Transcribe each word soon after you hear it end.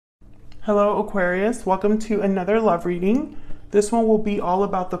Hello Aquarius, welcome to another love reading. This one will be all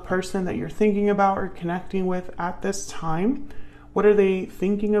about the person that you're thinking about or connecting with at this time. What are they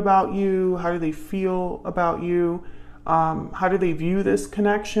thinking about you? How do they feel about you? How do they view this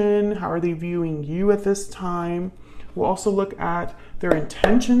connection? How are they viewing you at this time? We'll also look at their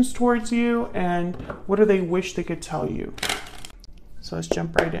intentions towards you and what do they wish they could tell you. So let's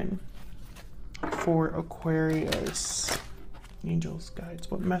jump right in. For Aquarius, angels, guides,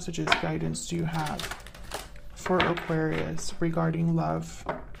 what messages, guidance do you have for Aquarius regarding love?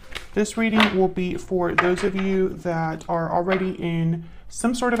 This reading will be for those of you that are already in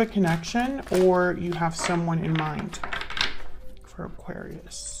some sort of a connection or you have someone in mind for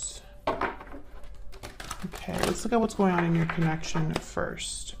Aquarius. Okay, let's look at what's going on in your connection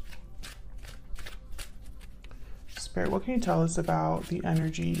first. Spirit, what can you tell us about the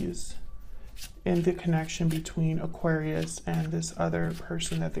energies in the connection between Aquarius and this other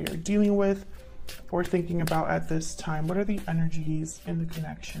person that they are dealing with or thinking about at this time? What are the energies in the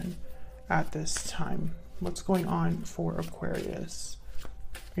connection at this time? What's going on for Aquarius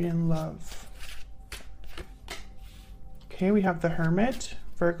in love? Okay, we have the Hermit,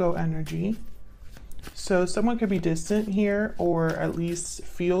 Virgo energy. So someone could be distant here or at least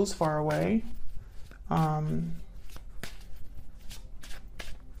feels far away.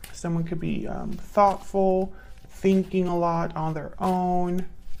 Someone could be thoughtful, thinking a lot on their own.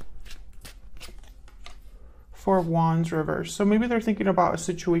 Four of Wands reversed. So maybe they're thinking about a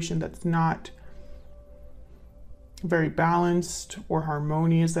situation that's not very balanced or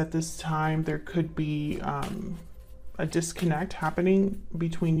harmonious at this time. There could be a disconnect happening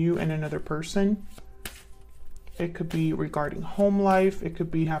between you and another person. It could be regarding home life. It could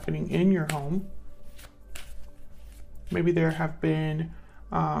be happening in your home. Maybe there have been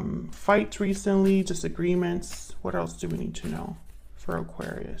fights recently, disagreements. What else do we need to know for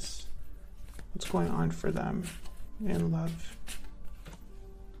Aquarius? What's going on for them in love?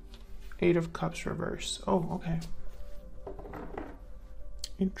 Eight of Cups reverse. Oh, okay.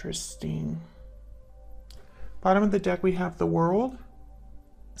 Interesting. Bottom of the deck, we have the World.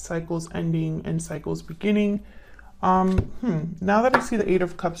 Cycles ending and cycles beginning. Now that I see the Eight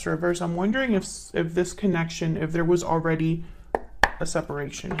of Cups reverse, I'm wondering if this connection, if there was already a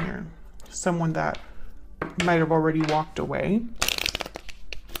separation here, someone that might have already walked away.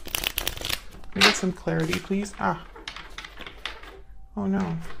 Can I get some clarity, please? Oh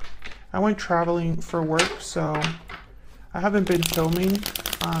no, I went traveling for work, so I haven't been filming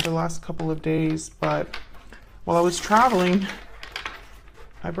the last couple of days, but while I was traveling,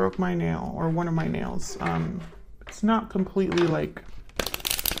 I broke my nail, or one of my nails. It's not completely like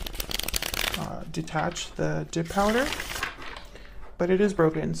detached, the dip powder, but it is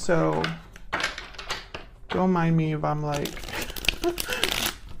broken, so don't mind me if I'm like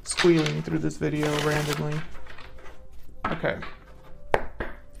squealing through this video randomly. Okay,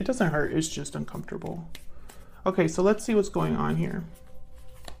 it doesn't hurt, it's just uncomfortable. Okay, so let's see what's going on here.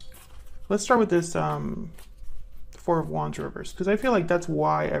 Let's start with this Four of Wands reverse, because I feel like that's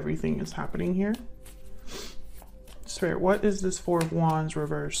why everything is happening here. Spirit, what is this Four of Wands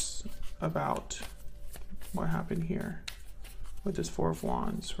reverse about? What happened here with this Four of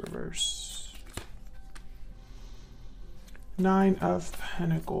Wands reverse? Nine of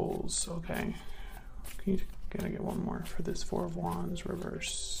Pentacles. Okay, can I get one more for this Four of Wands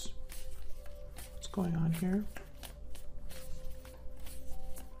reverse? What's going on here?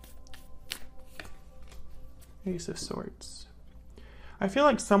 Ace of Swords. I feel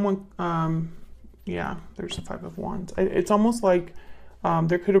like someone, yeah, there's the Five of Wands. It's almost like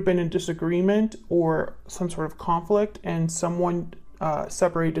there could have been a disagreement or some sort of conflict and someone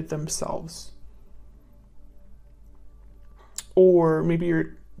separated themselves. Or maybe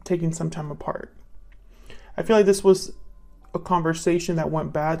you're taking some time apart. I feel like this was a conversation that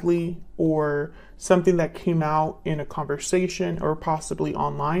went badly or something that came out in a conversation or possibly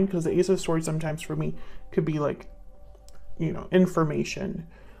online, because the Ace of Swords sometimes for me could be like, you know, information.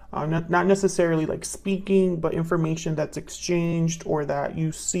 Not necessarily like speaking, but information that's exchanged or that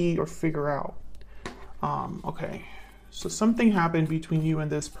you see or figure out. Okay, so something happened between you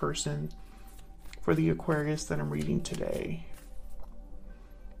and this person for the Aquarius that I'm reading today.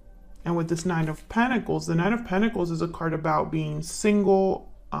 And with this Nine of Pentacles, the Nine of Pentacles is a card about being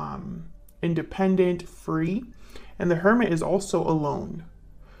single, independent, free. And the Hermit is also alone.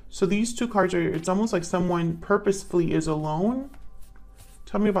 So these two cards are, it's almost like someone purposefully is alone.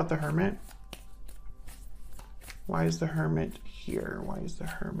 Tell me about the Hermit. Why is the Hermit here? Why is the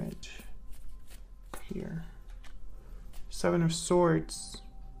Hermit here? Seven of Swords.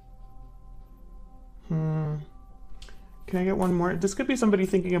 Can I get one more? This could be somebody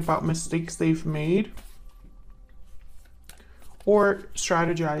thinking about mistakes they've made or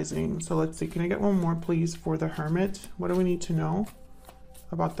strategizing. So let's see. Can I get one more, please, for the Hermit? What do we need to know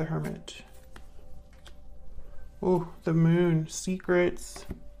about the Hermit? Oh, the Moon, secrets,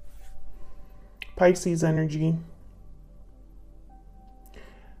 Pisces energy.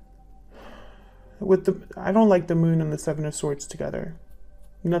 I don't like the Moon and the Seven of Swords together.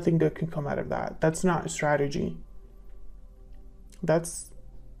 Nothing good can come out of that. That's not a strategy. That's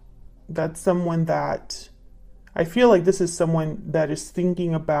someone that, I feel like this is someone that is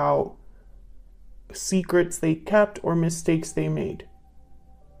thinking about secrets they kept or mistakes they made.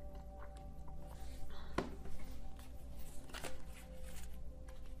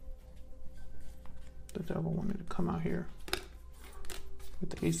 The Devil wanted to come out here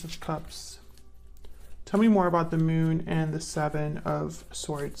with the Ace of Cups. Tell me more about the Moon and the Seven of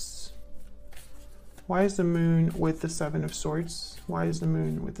Swords. Why is the Moon with the Seven of Swords? Why is the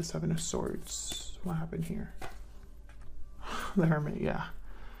Moon with the Seven of Swords? What happened here? The Hermit, yeah.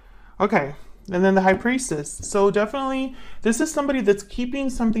 Okay, and then the High Priestess. So definitely, this is somebody that's keeping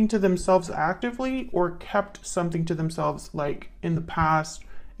something to themselves actively or kept something to themselves like in the past,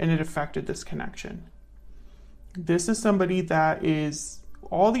 and it affected this connection. This is somebody that is,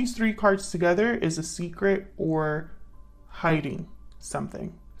 all these three cards together is a secret or hiding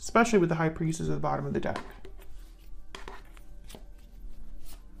something, especially with the High Priestess at the bottom of the deck.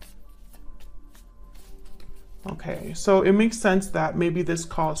 Okay, so it makes sense that maybe this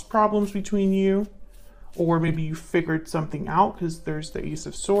caused problems between you, or maybe you figured something out because there's the Ace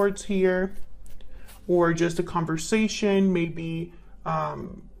of Swords here, or just a conversation, maybe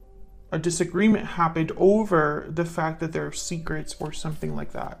a disagreement happened over the fact that there are secrets or something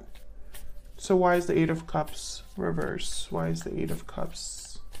like that. So why is the Eight of Cups reverse? Why is the Eight of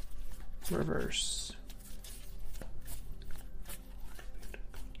Cups reverse?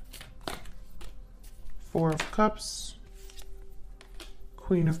 Four of Cups,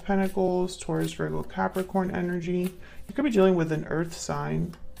 Queen of Pentacles, Taurus, Virgo, Capricorn energy. You could be dealing with an earth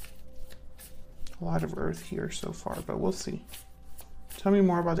sign. A lot of earth here so far, but we'll see. Tell me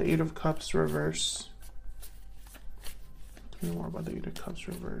more about the Eight of Cups reverse. Tell me more about the Eight of Cups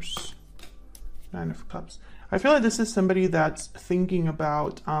reverse. Nine of Cups. I feel like this is somebody that's thinking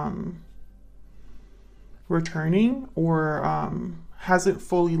about returning or hasn't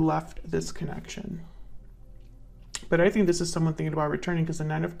fully left this connection. But I think this is someone thinking about returning because the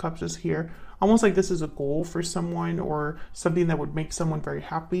Nine of Cups is here. Almost like this is a goal for someone or something that would make someone very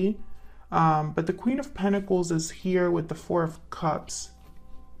happy. But the Queen of Pentacles is here with the Four of Cups.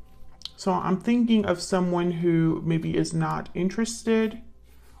 So I'm thinking of someone who maybe is not interested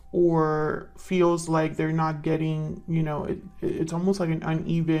or feels like they're not getting, you know, it's almost like an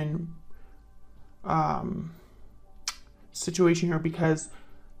uneven situation here, because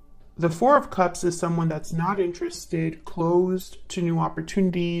the Four of Cups is someone that's not interested, closed to new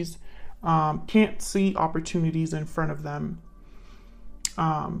opportunities, can't see opportunities in front of them.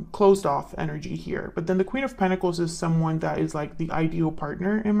 Closed off energy here. But then the Queen of Pentacles is someone that is like the ideal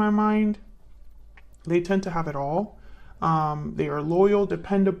partner in my mind. They tend to have it all. They are loyal,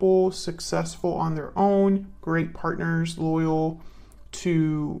 dependable, successful on their own, great partners, loyal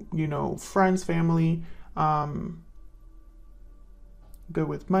to, you know, friends, family, good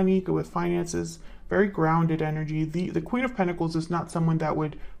with money, good with finances, very grounded energy. The Queen of Pentacles is not someone that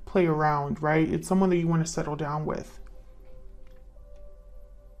would play around, right? It's someone that you want to settle down with.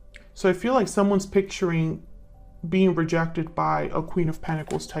 So I feel like someone's picturing being rejected by a Queen of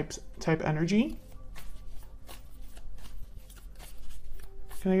Pentacles type energy.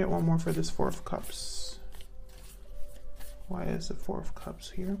 Can I get one more for this Four of Cups? Why is the Four of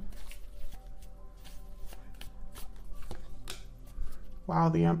Cups here? Wow,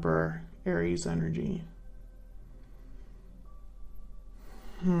 the Emperor, Aries energy.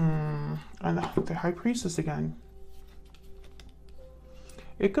 And the High Priestess again.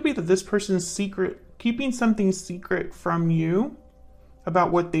 It could be that this person's keeping something secret from you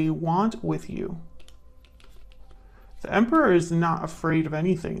about what they want with you. The Emperor is not afraid of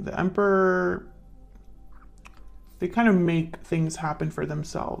anything. The Emperor, they kind of make things happen for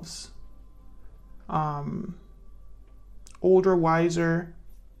themselves. Older, wiser,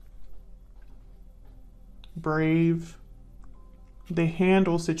 brave. They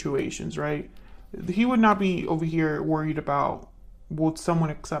handle situations, right? He would not be over here worried about, will someone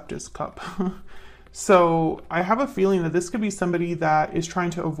accept his cup? So I have a feeling that this could be somebody that is trying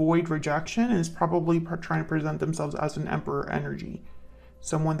to avoid rejection and is probably trying to present themselves as an Emperor energy.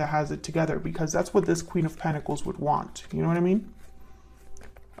 Someone that has it together, because that's what this Queen of Pentacles would want. You know what I mean?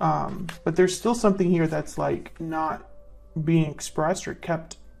 But there's still something here that's like not being expressed or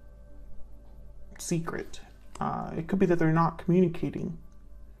kept secret. It could be that they're not communicating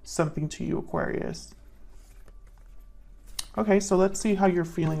something to you, Aquarius. Okay, so let's see how you're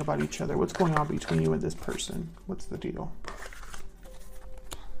feeling about each other. What's going on between you and this person? What's the deal?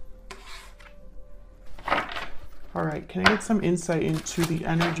 All right, can I get some insight into the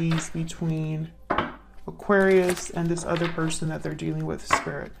energies between Aquarius and this other person that they're dealing with,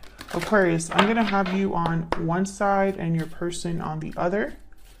 Spirit? Aquarius, I'm going to have you on one side and your person on the other.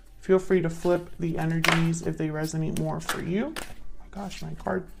 Feel free to flip the energies if they resonate more for you. Oh my gosh, my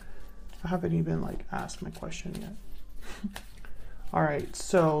card. I haven't even like asked my question yet. All right,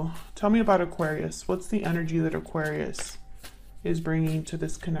 so tell me about Aquarius. What's the energy that Aquarius is bringing to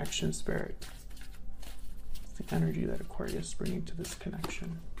this connection, Spirit? What's the energy that Aquarius is bringing to this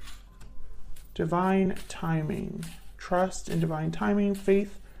connection? Divine timing, trust in divine timing,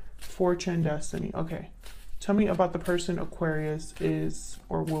 faith, fortune, destiny. Okay, tell me about the person Aquarius is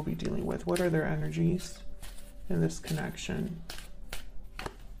or will be dealing with. What are their energies in this connection?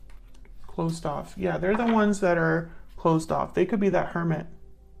 Closed off. Yeah, they're the ones that are closed off. They could be that hermit.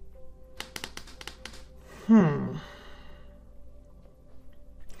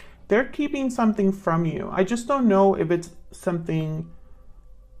 They're keeping something from you. I just don't know if it's something,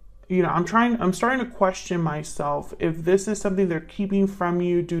 you know, I'm starting to question myself if this is something they're keeping from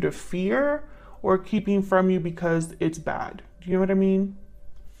you due to fear or keeping from you because it's bad. Do you know what I mean?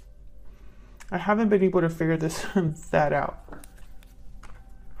 I haven't been able to figure that out.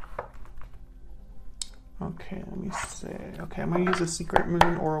 Okay, let me see. Okay, I'm going to use a secret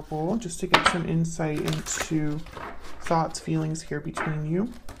moon oracle just to get some insight into thoughts, feelings here between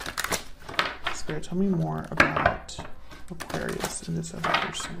you. Spirit, tell me more about Aquarius and this other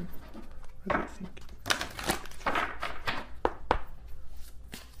person. What are they thinking?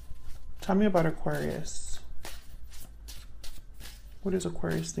 Tell me about Aquarius. What is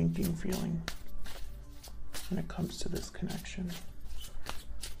Aquarius thinking, feeling when it comes to this connection?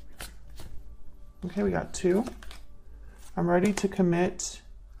 Okay, we got 2. I'm ready to commit.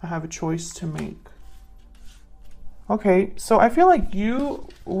 I have a choice to make. Okay, so I feel like you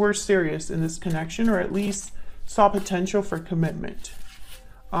were serious in this connection, or at least saw potential for commitment.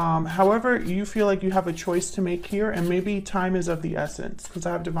 However, you feel like you have a choice to make here, and maybe time is of the essence, because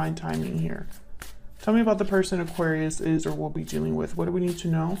I have divine timing here. Tell me about the person Aquarius is or will be dealing with. What do we need to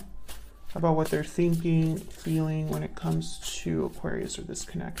know about what they're thinking, feeling when it comes to Aquarius or this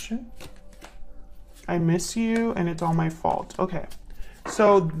connection? I miss you and it's all my fault. Okay,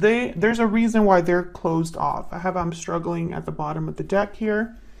 so there's a reason why they're closed off. I'm struggling at the bottom of the deck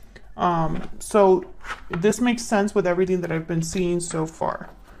here. So this makes sense with everything that I've been seeing so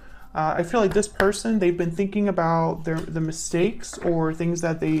far. I feel like this person, they've been thinking about the mistakes or things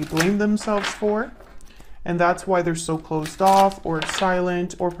that they blame themselves for. And that's why they're so closed off or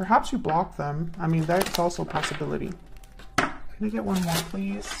silent, or perhaps you block them. I mean, that's also a possibility. Can I get one more,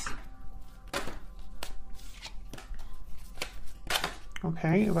 please?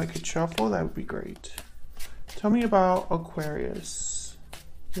 Okay, if I could shuffle, that would be great. Tell me about Aquarius.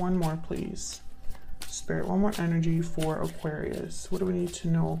 One more, please. Spirit, one more energy for Aquarius. What do we need to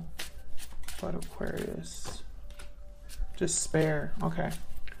know about Aquarius? Despair. Okay.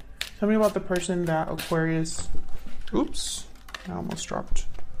 Tell me about the person that Aquarius... Oops. I almost dropped.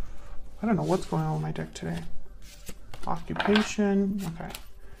 I don't know what's going on with my deck today. Occupation. Okay.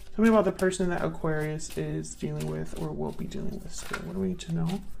 Tell me about the person that Aquarius is dealing with or will be dealing with still. What do we need to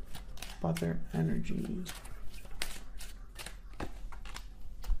know about their energy?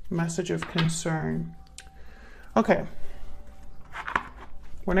 Message of concern. Okay.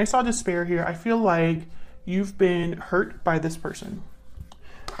 When I saw despair here, I feel like you've been hurt by this person.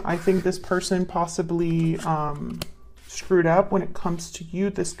 I think this person possibly screwed up when it comes to you,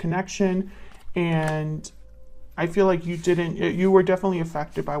 this connection, and I feel like you were definitely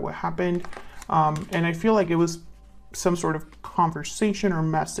affected by what happened. And I feel like it was some sort of conversation or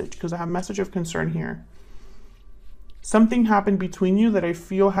message, because I have message of concern here. Something happened between you that I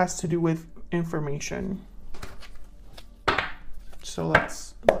feel has to do with information. So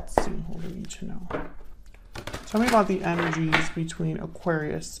let's see what we need to know. Tell me about the energies between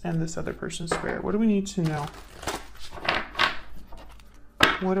Aquarius and this other person's spirit. What do we need to know?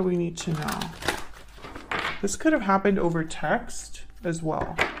 What do we need to know? This could have happened over text as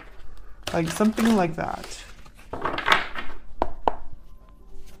well. Like something like that.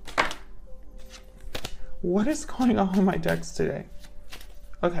 What is going on with my decks today?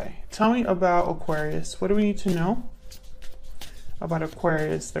 Okay, tell me about Aquarius. What do we need to know about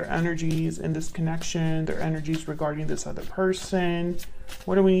Aquarius? Their energies in this connection, their energies regarding this other person.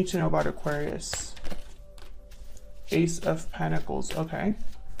 What do we need to know about Aquarius? Ace of Pentacles. Okay.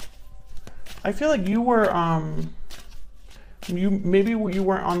 I feel like you were, maybe you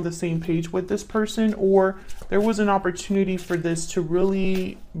weren't on the same page with this person, or there was an opportunity for this to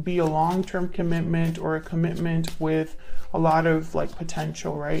really be a long-term commitment or a commitment with a lot of like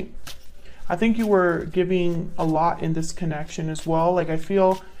potential, right? I think you were giving a lot in this connection as well. Like I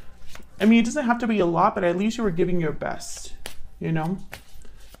feel, I mean, it doesn't have to be a lot, but at least you were giving your best, you know?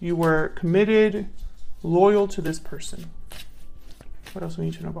 You were committed, loyal to this person. What else we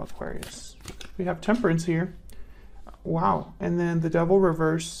need to know about Aquarius? We have Temperance here. Wow. And then the Devil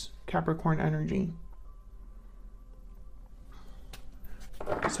reverse, Capricorn energy.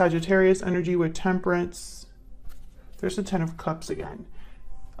 Sagittarius energy with Temperance. There's the Ten of Cups again.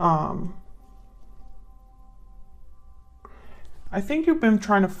 I think you've been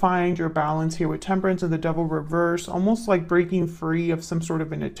trying to find your balance here with Temperance and the Devil reverse, almost like breaking free of some sort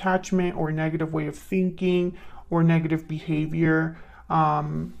of an attachment or negative way of thinking or negative behavior.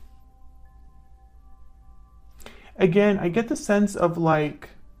 Again, I get the sense of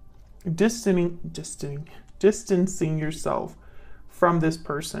like distancing yourself from this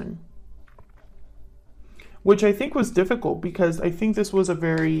person, which I think was difficult because I think this was a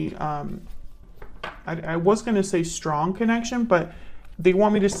very, I was going to say strong connection, but they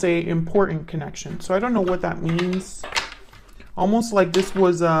want me to say important connection. So I don't know what that means. Almost like this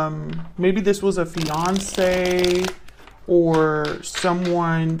was, maybe this was a fiance or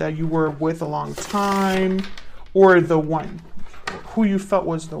someone that you were with a long time, or the one who you felt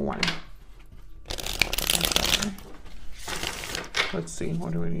was the one. Okay. Let's see,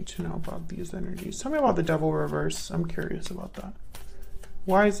 what do we need to know about these energies? Tell me about the Devil reverse. I'm curious about that.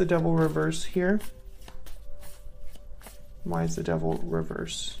 Why is the Devil reverse here? Why is the Devil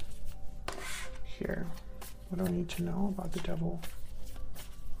reverse here? What do I need to know about the Devil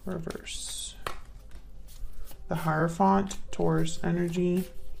reverse? The Hierophant, Taurus energy.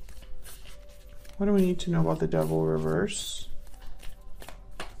 What do we need to know about the Devil reverse?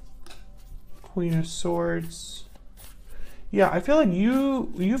 Queen of Swords. Yeah, I feel like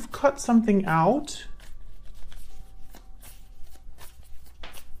you've cut something out.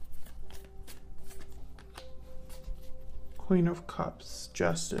 Queen of Cups,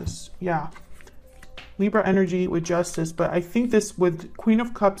 Justice. Yeah. Libra energy with Justice, but I think this with Queen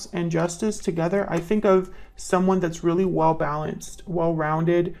of Cups and Justice together, I think of someone that's really well balanced, well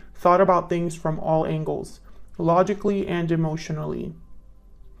rounded, thought about things from all angles, logically and emotionally.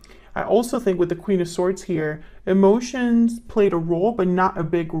 I also think with the Queen of Swords here, emotions played a role, but not a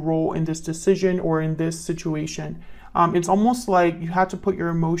big role in this decision or in this situation. It's almost like you had to put your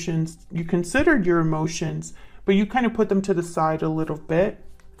emotions, you considered your emotions, but you kind of put them to the side a little bit,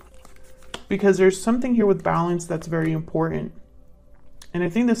 because there's something here with balance that's very important. And I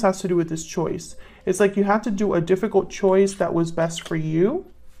think this has to do with this choice. It's like you had to do a difficult choice that was best for you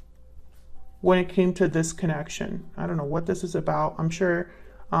when it came to this connection. I don't know what this is about. I'm sure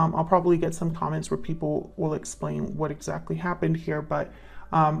I'll probably get some comments where people will explain what exactly happened here, but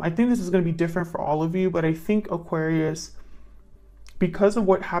I think this is going to be different for all of you. But I think Aquarius, because of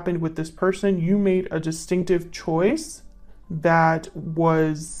what happened with this person, you made a distinctive choice that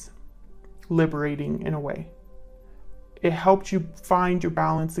was liberating in a way. It helped you find your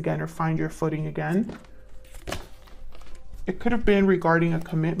balance again or find your footing again. It could have been regarding a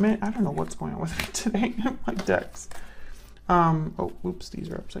commitment. I don't know what's going on with me today. My decks. Oh, oops, these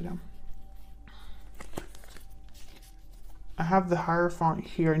are upside down. I have the Hierophant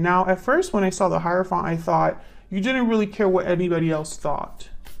here. Now, at first when I saw the Hierophant, I thought you didn't really care what anybody else thought.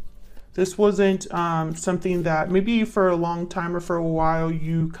 This wasn't something that maybe for a long time or for a while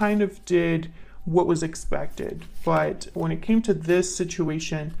you kind of did what was expected. But when it came to this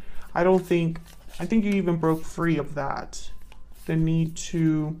situation, I think you even broke free of that. The need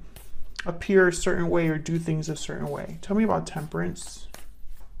to appear a certain way or do things a certain way. Tell me about Temperance.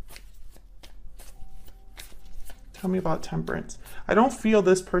 Tell me about Temperance. I don't feel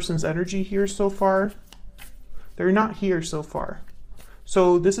this person's energy here so far. They're not here so far.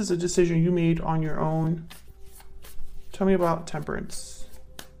 So this is a decision you made on your own. Tell me about Temperance.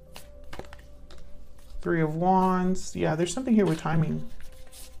 Three of Wands. Yeah, there's something here with timing.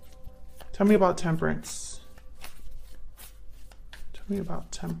 Tell me about Temperance. Tell me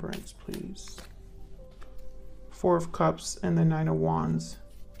about Temperance, please. Four of Cups and the Nine of Wands.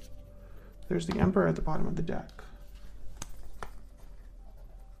 There's the Emperor at the bottom of the deck.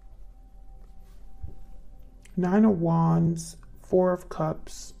 Nine of Wands, Four of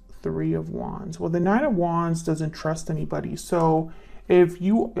Cups, Three of Wands. Well, the Nine of Wands doesn't trust anybody. So if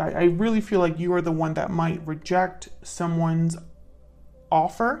you, I really feel like you are the one that might reject someone's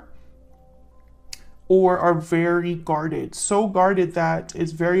offer, or are very guarded, so guarded that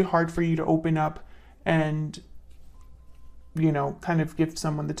it's very hard for you to open up and, you know, kind of give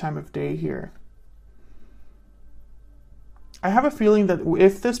someone the time of day here. I have a feeling that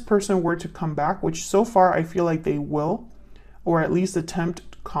if this person were to come back, which so far I feel like they will, or at least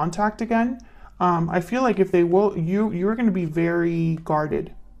attempt contact again, I feel like if they will, you're going to be very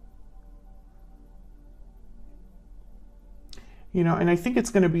guarded. You know, and I think it's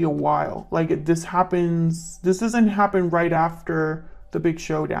going to be a while. Like this doesn't happen right after the big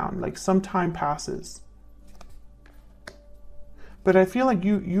showdown. Like some time passes. But I feel like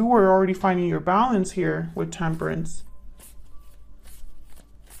you were already finding your balance here with Temperance.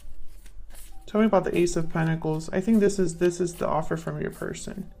 Tell me about the Ace of Pentacles. I think this is the offer from your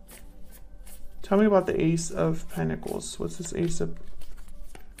person. Tell me about the Ace of Pentacles. What's this Ace of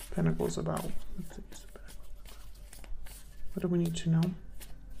Pentacles about? What do we need to know?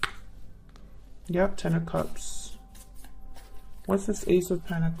 Yep, Ten of Cups. What's this Ace of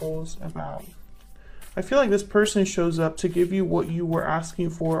Pentacles about? I feel like this person shows up to give you what you were asking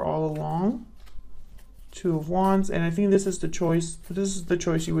for all along. Two of Wands, and I think this is the choice. This is the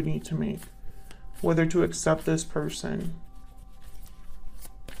choice you would need to make. Whether to accept this person.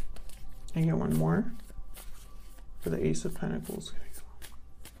 And get one more for the Ace of Pentacles.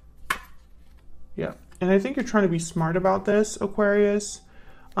 Yeah, and I think you're trying to be smart about this, Aquarius.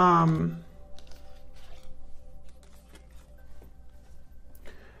 Some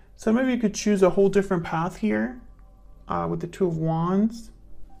of you could choose a whole different path here with the Two of Wands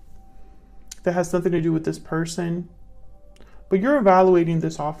that has nothing to do with this person. But you're evaluating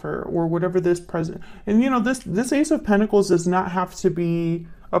this offer or whatever this present. And you know, this Ace of Pentacles does not have to be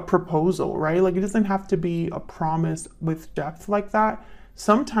a proposal, right? Like it doesn't have to be a promise with depth like that.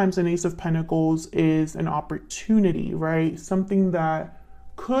 Sometimes an Ace of Pentacles is an opportunity, right? Something that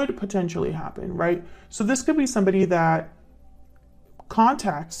could potentially happen, right? So this could be somebody that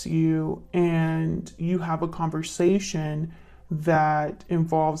contacts you and you have a conversation that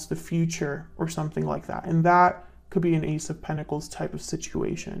involves the future or something like that. And that could be an Ace of Pentacles type of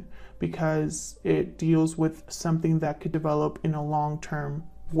situation because it deals with something that could develop in a long-term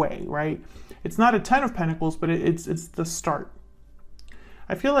way, right? It's not a Ten of Pentacles, but it's the start.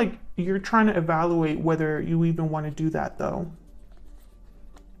 I feel like you're trying to evaluate whether you even want to do that though.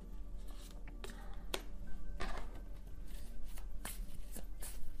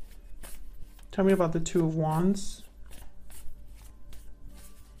 Tell me about the Two of Wands.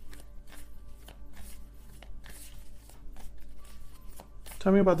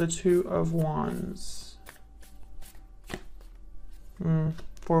 Tell me about the Two of Wands.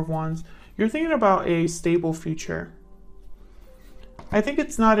 Four of Wands. You're thinking about a stable future. I think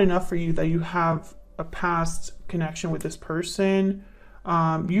it's not enough for you that you have a past connection with this person.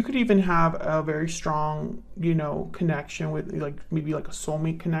 You could even have a very strong, you know, connection with like maybe like a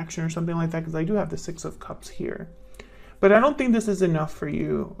soulmate connection or something like that, because I do have the Six of Cups here. But I don't think this is enough for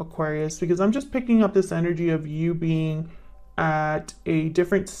you, Aquarius, because I'm just picking up this energy of you being at a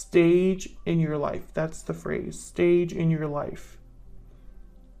different stage in your life. That's the phrase, stage in your life.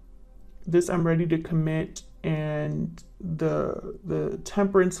 This I'm ready to commit, and the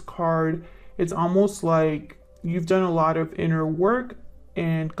Temperance card, it's almost like you've done a lot of inner work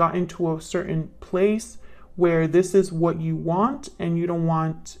and gotten to a certain place where this is what you want and you don't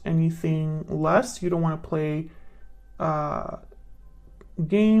want anything less. You don't want to play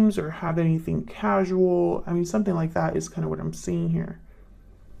games or have anything casual. I mean, something like that is kind of what I'm seeing here.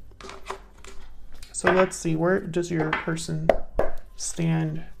 So let's see, where does your person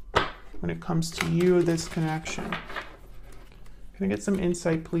stand when it comes to you, this connection? Can I get some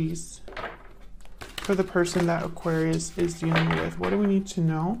insight, please, for the person that Aquarius is dealing with? What do we need to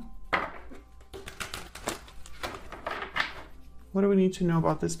know? What do we need to know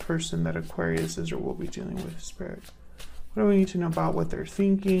about this person that Aquarius is or will be dealing with, Spirit? What do we need to know about what they're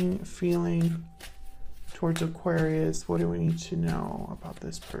thinking, feeling towards Aquarius? What do we need to know about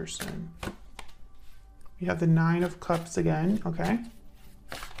this person? We have the Nine of Cups again, okay.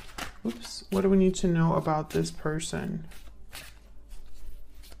 Oops, what do we need to know about this person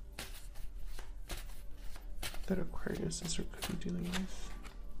that Aquarius is or could be dealing with?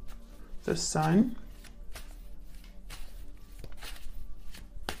 The Sun.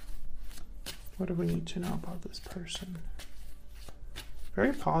 What do we need to know about this person?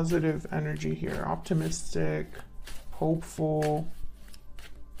 Very positive energy here. Optimistic, hopeful,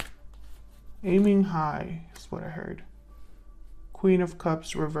 aiming high is what I heard. Queen of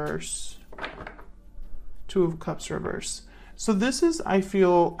Cups reverse. Two of Cups reverse. So this is, I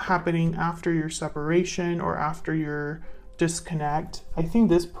feel, happening after your separation or after your disconnect. I think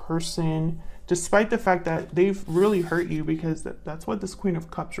this person despite the fact that they've really hurt you, because that's what this Queen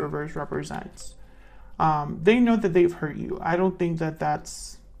of Cups reverse represents. They know that they've hurt you. I don't think that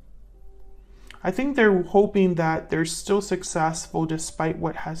that's... I think they're hoping that they're still successful despite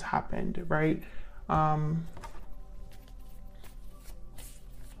what has happened, right? Tell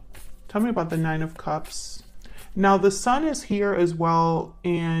me about the Nine of Cups. Now, the Sun is here as well,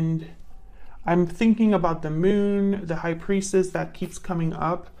 and I'm thinking about the Moon, the High Priestess that keeps coming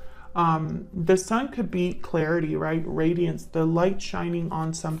up. The Sun could be clarity, right? Radiance, the light shining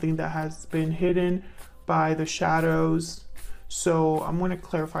on something that has been hidden by the shadows. So I'm going to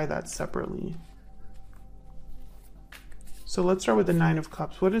clarify that separately. So let's start with the Nine of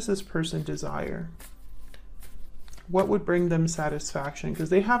Cups. What does this person desire? What would bring them satisfaction? Because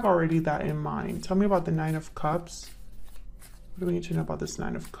they have already that in mind. Tell me about the Nine of Cups. What do we need to know about this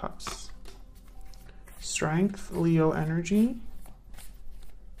Nine of Cups? Strength, Leo energy.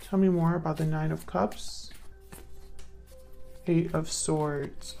 Tell me more about the Nine of Cups. Eight of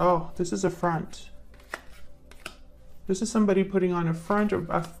Swords. Oh, this is a front. This is somebody putting on a front of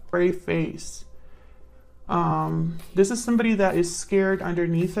a brave face. This is somebody that is scared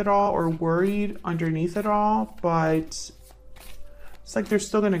underneath it all, or worried underneath it all, but it's like they're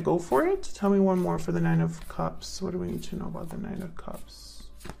still going to go for it. Tell me one more for the Nine of Cups. What do we need to know about the Nine of Cups?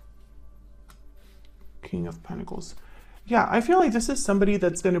 King of Pentacles. Yeah, I feel like this is somebody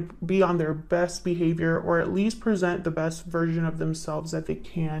that's going to be on their best behavior, or at least present the best version of themselves that they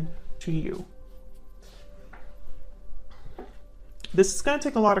can to you. This is going to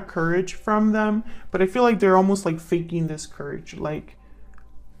take a lot of courage from them, but I feel like they're almost like faking this courage. Like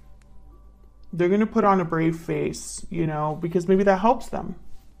they're going to put on a brave face, you know, because maybe that helps them.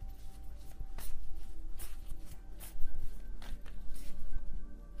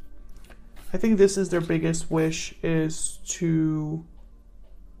 I think this is their biggest wish, is to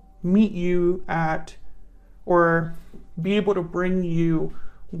meet you at, or be able to bring you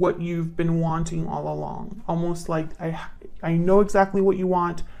what you've been wanting all along. Almost like, I know exactly what you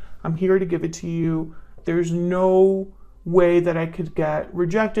want. I'm here to give it to you. There's no way that I could get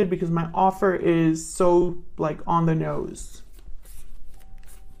rejected because my offer is so like on the nose.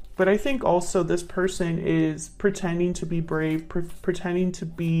 But I think also this person is pretending to be brave, pretending to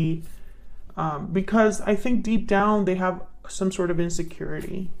be, because I think deep down they have some sort of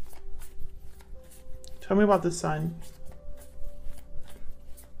insecurity. Tell me about the Sun.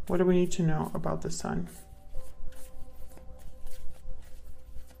 What do we need to know about the Sun?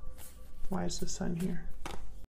 Why is the Sun here?